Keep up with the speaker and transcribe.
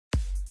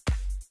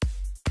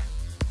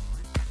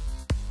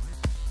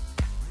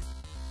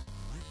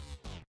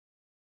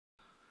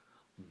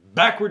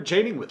backward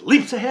chaining with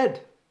leaps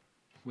ahead.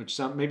 Which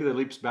maybe the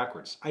leaps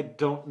backwards. I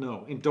don't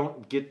know, and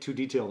don't get too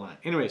detailed on it.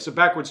 Anyway, so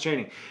backwards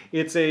chaining.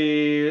 It's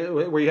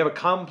where you have a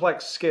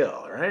complex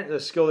skill, right? A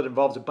skill that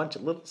involves a bunch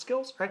of little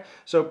skills, right?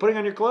 So putting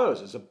on your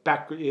clothes is a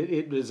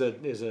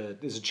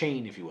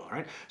chain, if you will,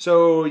 right?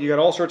 So you got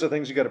all sorts of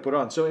things you got to put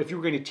on. So if you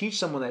were going to teach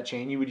someone that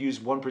chain, you would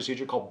use one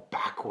procedure called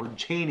backward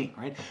chaining,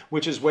 right?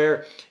 Which is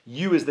where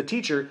you, as the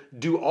teacher,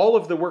 do all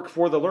of the work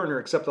for the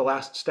learner except the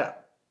last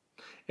step.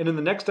 And then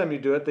the next time you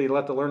do it, they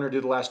let the learner do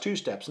the last 2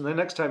 steps. And the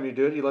next time you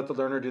do it, you let the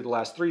learner do the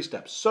last 3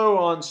 steps. So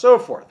on and so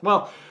forth.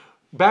 Well,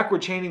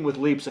 backward chaining with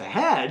leaps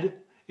ahead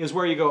is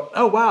where you go,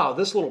 oh, wow,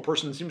 this little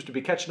person seems to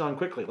be catching on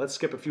quickly. Let's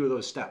skip a few of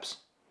those steps.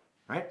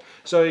 Right?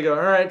 So you go,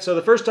 all right, so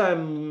the first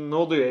time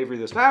we'll do Avery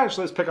this.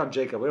 Actually, let's pick on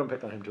Jacob. We don't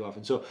pick on him too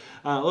often. So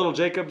little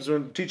Jacob's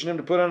teaching him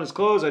to put on his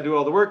clothes. I do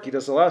all the work. He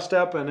does the last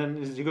step. And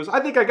then he goes, I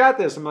think I got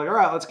this. I'm like, all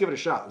right, let's give it a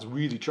shot. Let's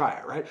really try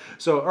it, right?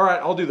 So, all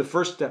right, I'll do the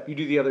first step. You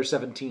do the other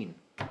 17.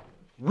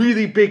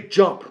 Really big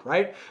jump,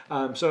 right?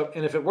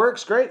 And if it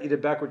works, great. You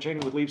did backward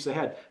chaining with leaps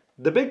ahead.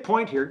 The big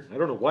point here, I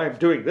don't know why I'm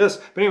doing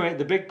this, but anyway,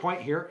 the big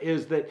point here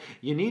is that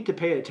you need to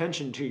pay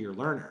attention to your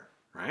learner,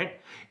 right?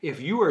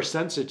 If you are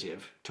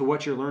sensitive to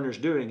what your learner's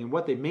doing and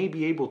what they may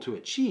be able to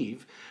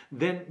achieve,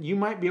 then you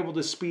might be able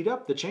to speed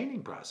up the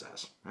chaining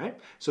process, right?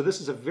 So this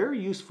is a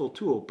very useful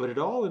tool, but it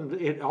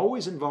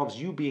always involves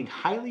you being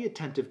highly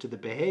attentive to the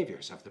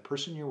behaviors of the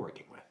person you're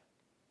working with.